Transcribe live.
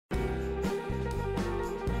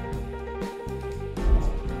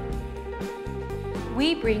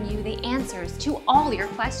we bring you the answers to all your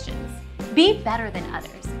questions. Be better than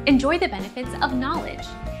others. Enjoy the benefits of knowledge.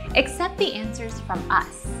 Accept the answers from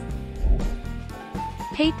us.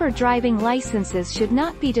 Paper driving licenses should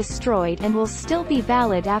not be destroyed and will still be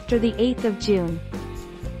valid after the 8th of June.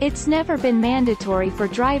 It's never been mandatory for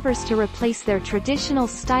drivers to replace their traditional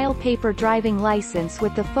style paper driving license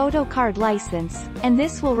with the photo card license, and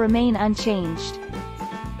this will remain unchanged.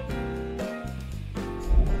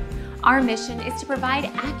 Our mission is to provide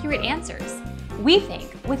accurate answers. We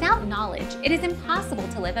think without knowledge, it is impossible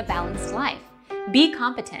to live a balanced life. Be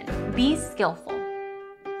competent, be skillful.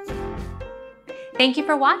 Thank you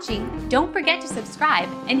for watching. Don't forget to subscribe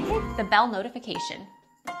and hit the bell notification.